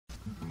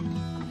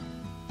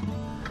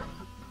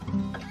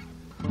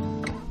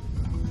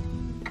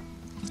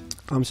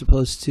I'm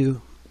supposed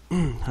to,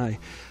 hi,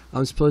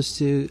 I'm supposed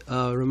to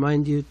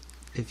remind you,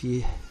 if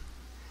you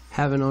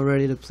haven't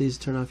already, to please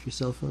turn off your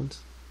cell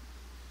phones.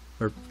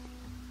 Or,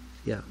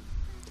 yeah.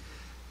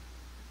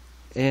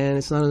 And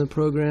it's not in the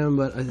program,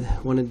 but I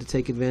wanted to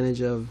take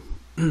advantage of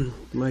the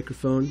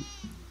microphone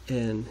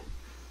and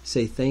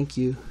say thank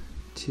you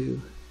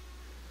to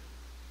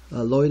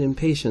Lloyd and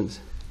Patience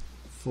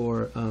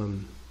for,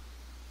 I'm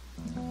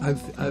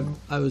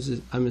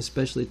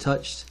especially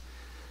touched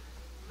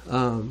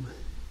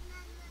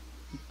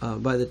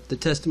by the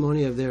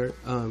testimony of their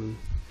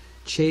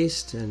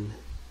chaste and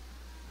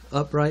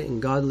upright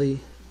and godly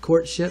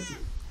courtship.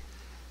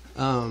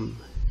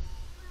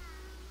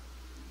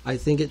 I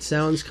think it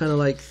sounds kind of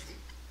like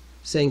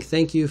saying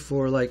thank you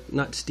for like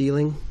not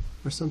stealing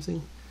or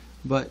something,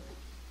 but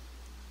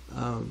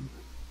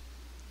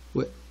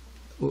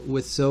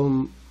with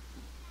so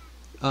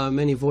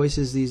many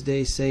voices these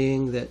days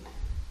saying that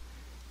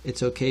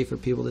it's okay for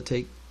people to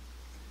take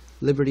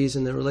liberties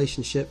in their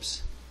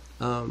relationships,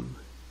 I'm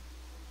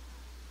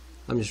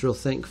just real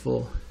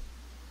thankful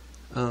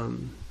that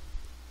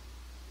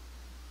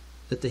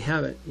they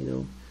have it,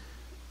 you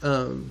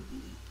know.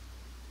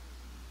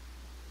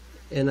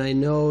 And I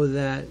know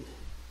that,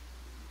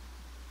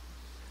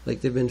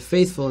 like, they've been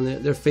faithful,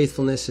 and their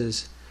faithfulness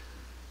is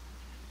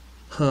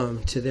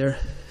to their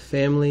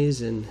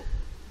families and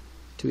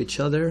to each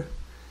other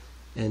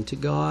and to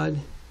God,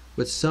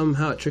 but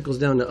somehow it trickles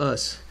down to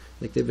us.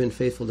 Like, they've been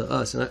faithful to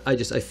us, and I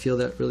feel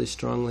that really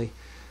strongly.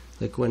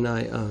 Like when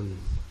I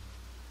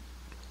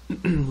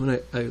when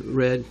I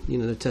read, you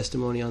know, the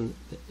testimony on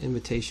the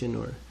invitation,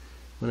 or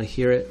when I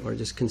hear it or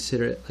just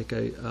consider it, like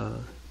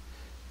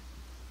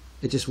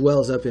it just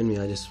wells up in me.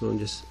 I just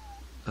want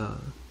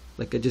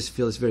like I just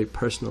feel it's very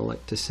personal,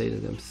 like to say to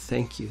them,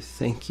 thank you,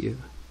 thank you.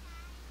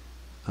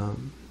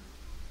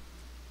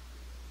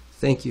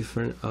 Thank you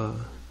for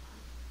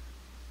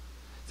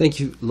thank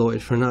you,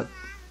 Lloyd, for not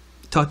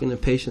talking to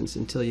Patience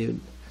until you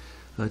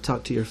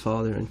talked to your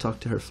father and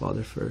talked to her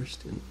father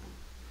first. And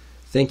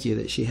thank you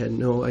that she had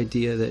no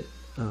idea that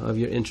of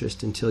your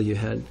interest until you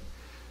had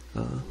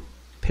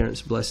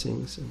parents'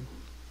 blessings. And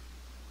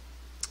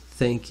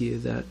thank you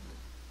that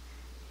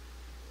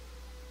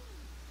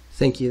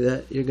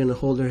you're going to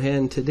hold her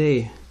hand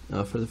today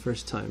for the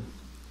first time.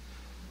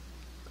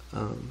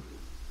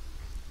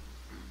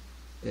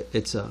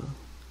 It's a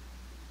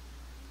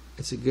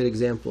good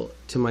example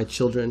to my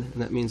children,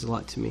 and that means a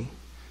lot to me.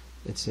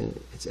 It's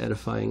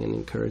edifying and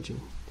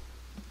encouraging.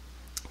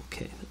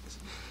 Okay, thanks.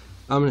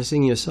 I'm going to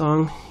sing you a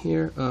song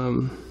here.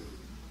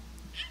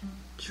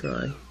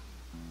 Try.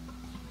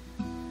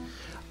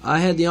 I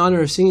had the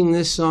honor of singing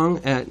this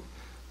song at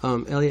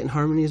Elliot and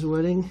Harmony's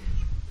wedding,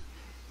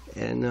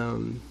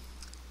 and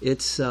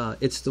it's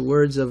the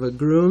words of a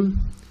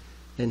groom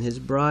and his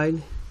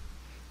bride,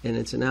 and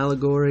it's an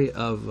allegory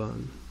of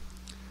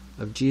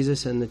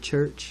Jesus and the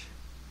church.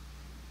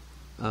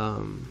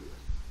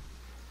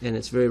 And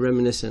it's very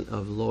reminiscent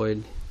of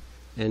Lloyd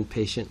and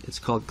Patient. It's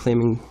called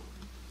Claiming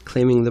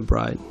the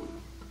Bride.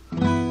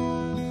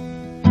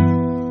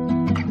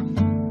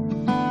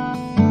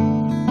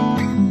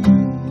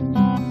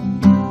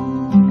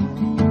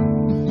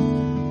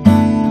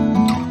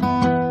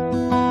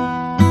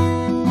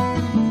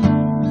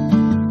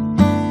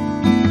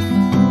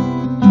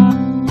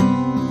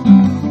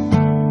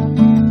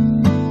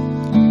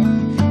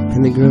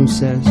 And the groom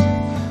says,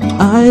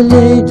 I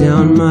lay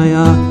down my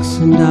ox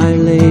and I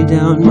lay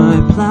down my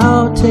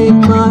plow, take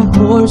my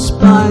horse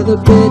by the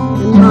bit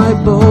and my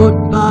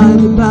boat by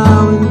the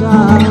bow, and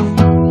I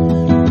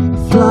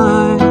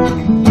fly.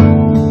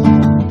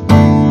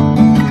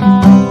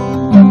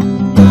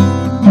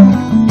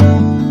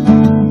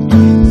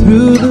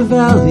 Through the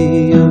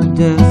valley of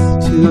death,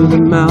 to the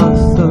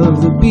mouth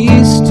of the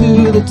beast,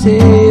 to the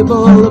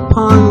table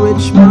upon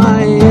which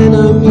my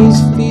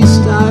enemies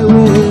feast, I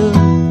will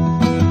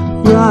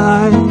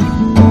ride.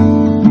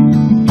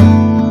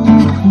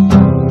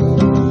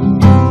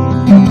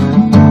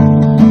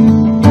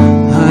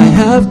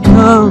 I've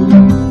come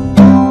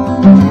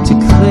to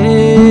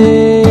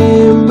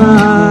claim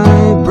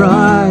my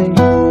bride,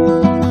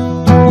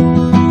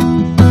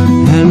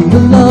 and the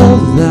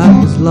love that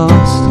was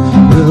lost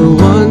will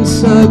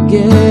once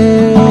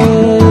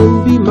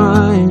again be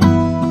mine.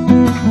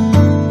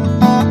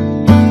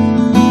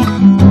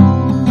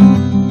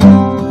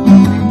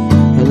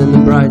 And then the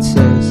bride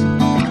says,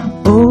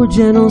 oh,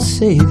 gentle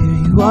Savior,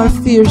 you are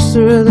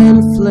fiercer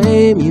than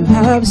flame. You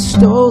have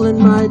stolen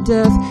my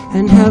death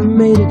and have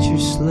made it your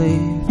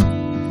slave.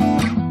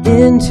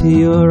 Into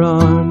your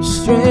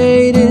arms,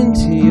 straight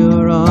into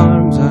your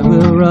arms I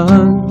will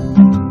run.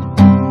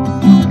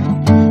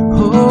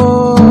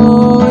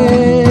 Oh,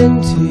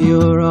 into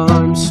your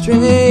arms,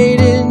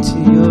 straight into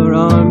your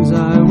arms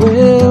I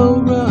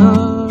will run.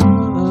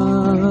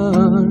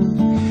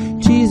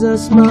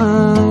 Jesus,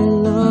 my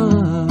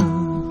love.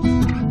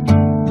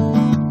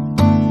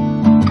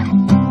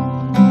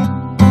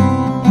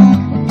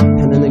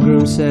 And then the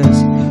groom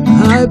says,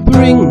 I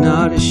bring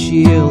not a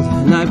shield,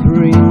 and I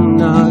bring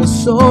not a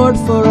sword,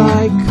 for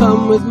I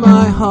come with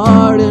my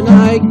heart, and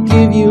I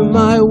give you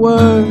my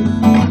word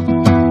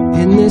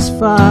in this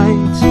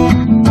fight.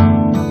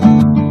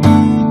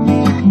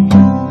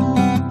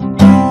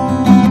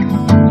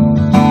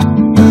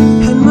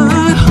 And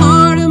my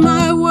heart and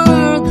my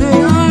word,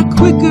 they are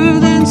quicker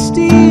than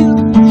steel.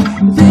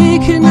 They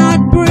cannot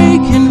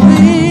break and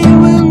they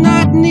will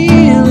not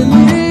kneel in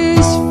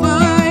this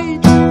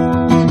fight.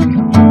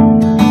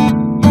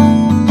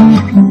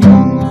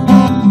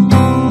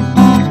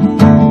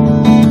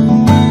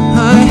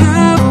 I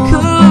have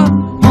come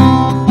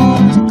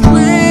to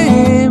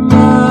claim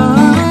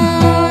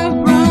my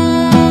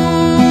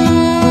bride,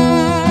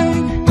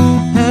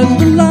 and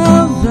the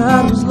love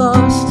that was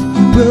lost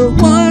will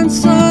once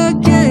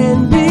again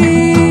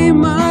be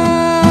mine.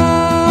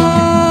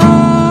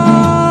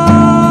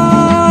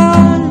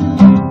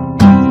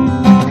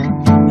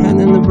 And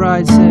then the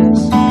bride says,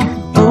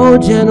 "Oh,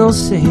 gentle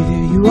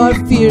Savior, you are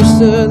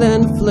fiercer than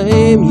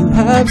flame. You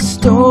have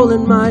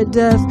stolen my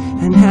death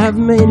and have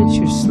made it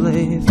your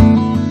slave.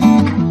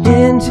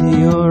 Into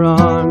your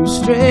arms,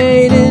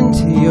 straight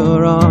into your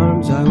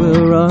arms I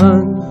will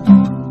run.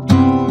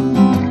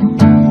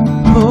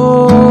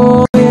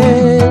 Oh,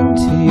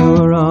 into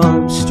your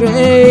arms,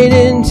 straight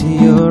into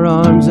your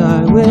arms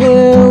I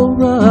will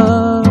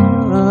run.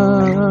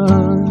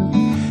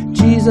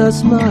 Jesus,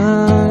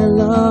 my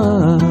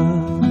love."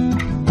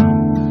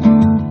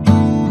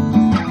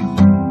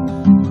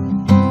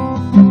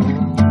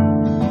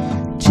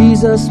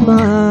 Jesus,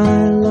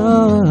 my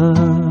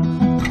love.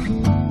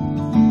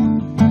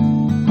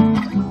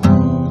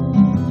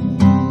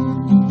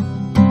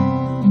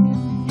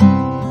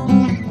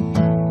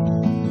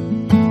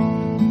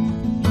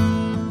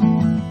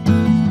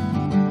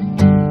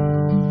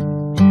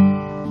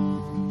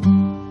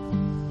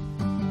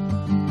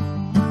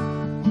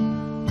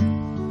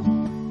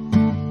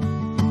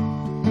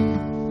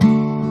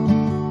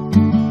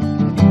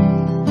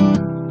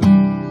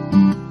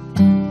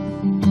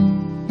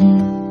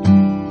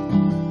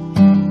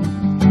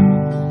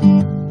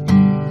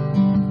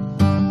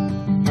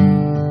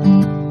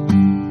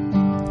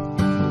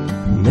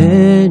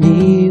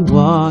 Many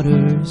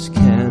waters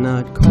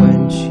cannot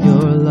quench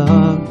your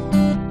love.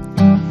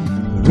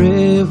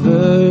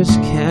 Rivers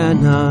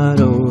cannot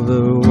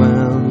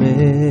overwhelm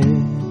it.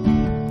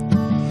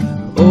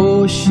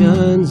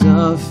 Oceans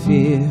of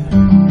fear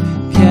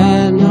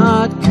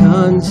cannot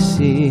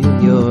conceal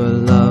your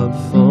love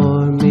for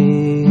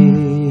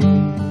me.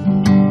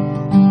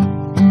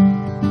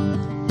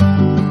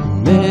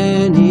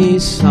 Many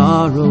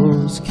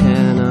sorrows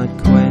cannot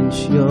quench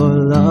your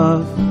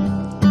love.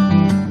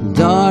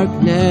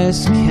 Darkness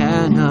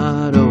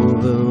cannot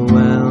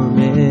overwhelm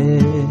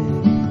it,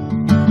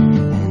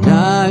 and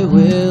I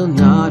will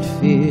not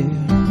fear.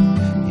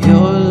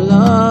 Your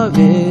love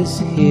is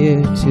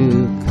here to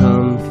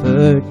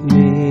comfort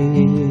me.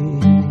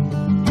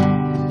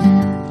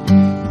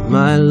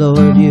 My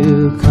Lord,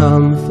 you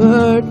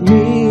comfort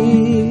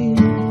me.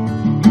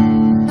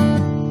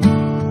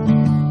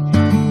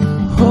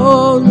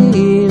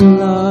 Holy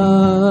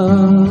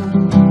love,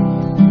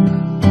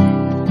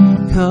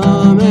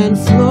 come and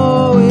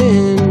flow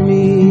in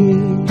me.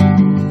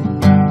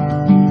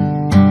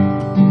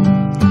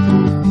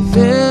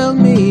 Fill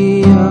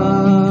me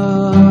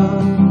up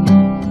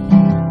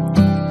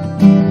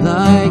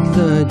like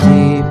the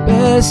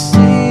deepest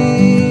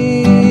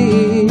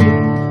sea,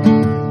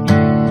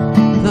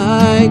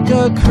 like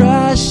a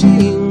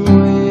crashing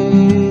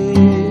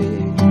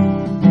wave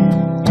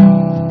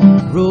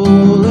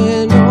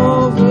rolling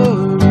over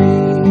me.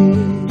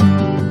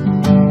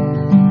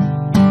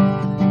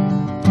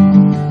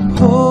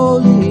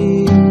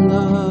 Holy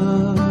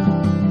love,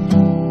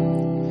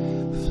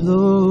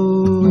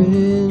 flow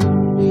in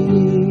me.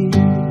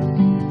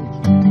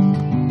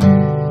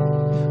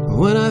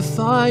 When I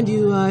find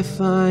you, I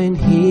find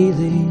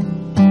healing.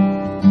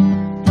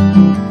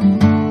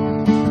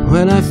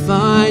 When I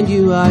find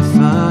you, I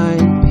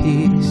find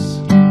peace.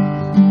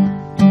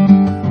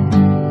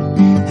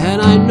 And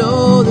I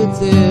know that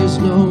there's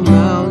no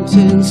mountain